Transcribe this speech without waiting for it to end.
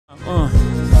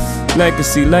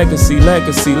Legacy, legacy,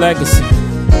 legacy, legacy.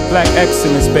 Black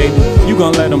excellence, baby, you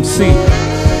gon' let them see.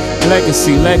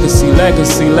 Legacy, legacy,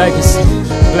 legacy, legacy.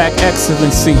 Black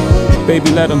excellency,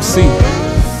 baby, let them see.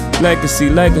 Legacy,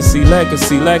 legacy,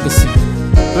 legacy, legacy.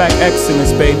 Black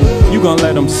excellence, baby, you gon'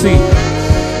 let them see.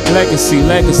 Legacy,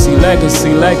 legacy,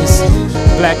 legacy, legacy.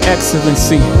 Black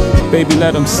excellency, baby,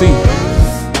 let them see.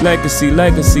 Legacy,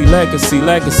 legacy, legacy,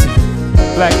 legacy.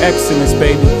 Black excellence,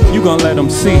 baby, you gon' let them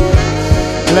see.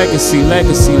 Legacy,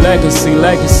 legacy, legacy,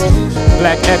 legacy.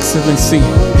 Black excellency,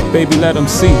 baby, let them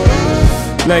see.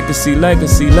 Legacy,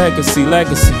 legacy, legacy,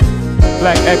 legacy.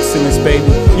 Black excellence, baby,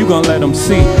 you gon' let them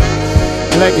see.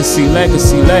 Legacy,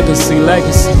 legacy, legacy,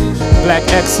 legacy. Black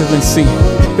excellency,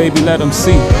 baby, let them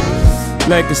see.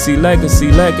 Legacy,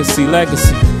 legacy, legacy,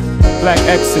 legacy. Black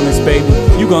excellence, baby,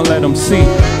 you gon' let them see.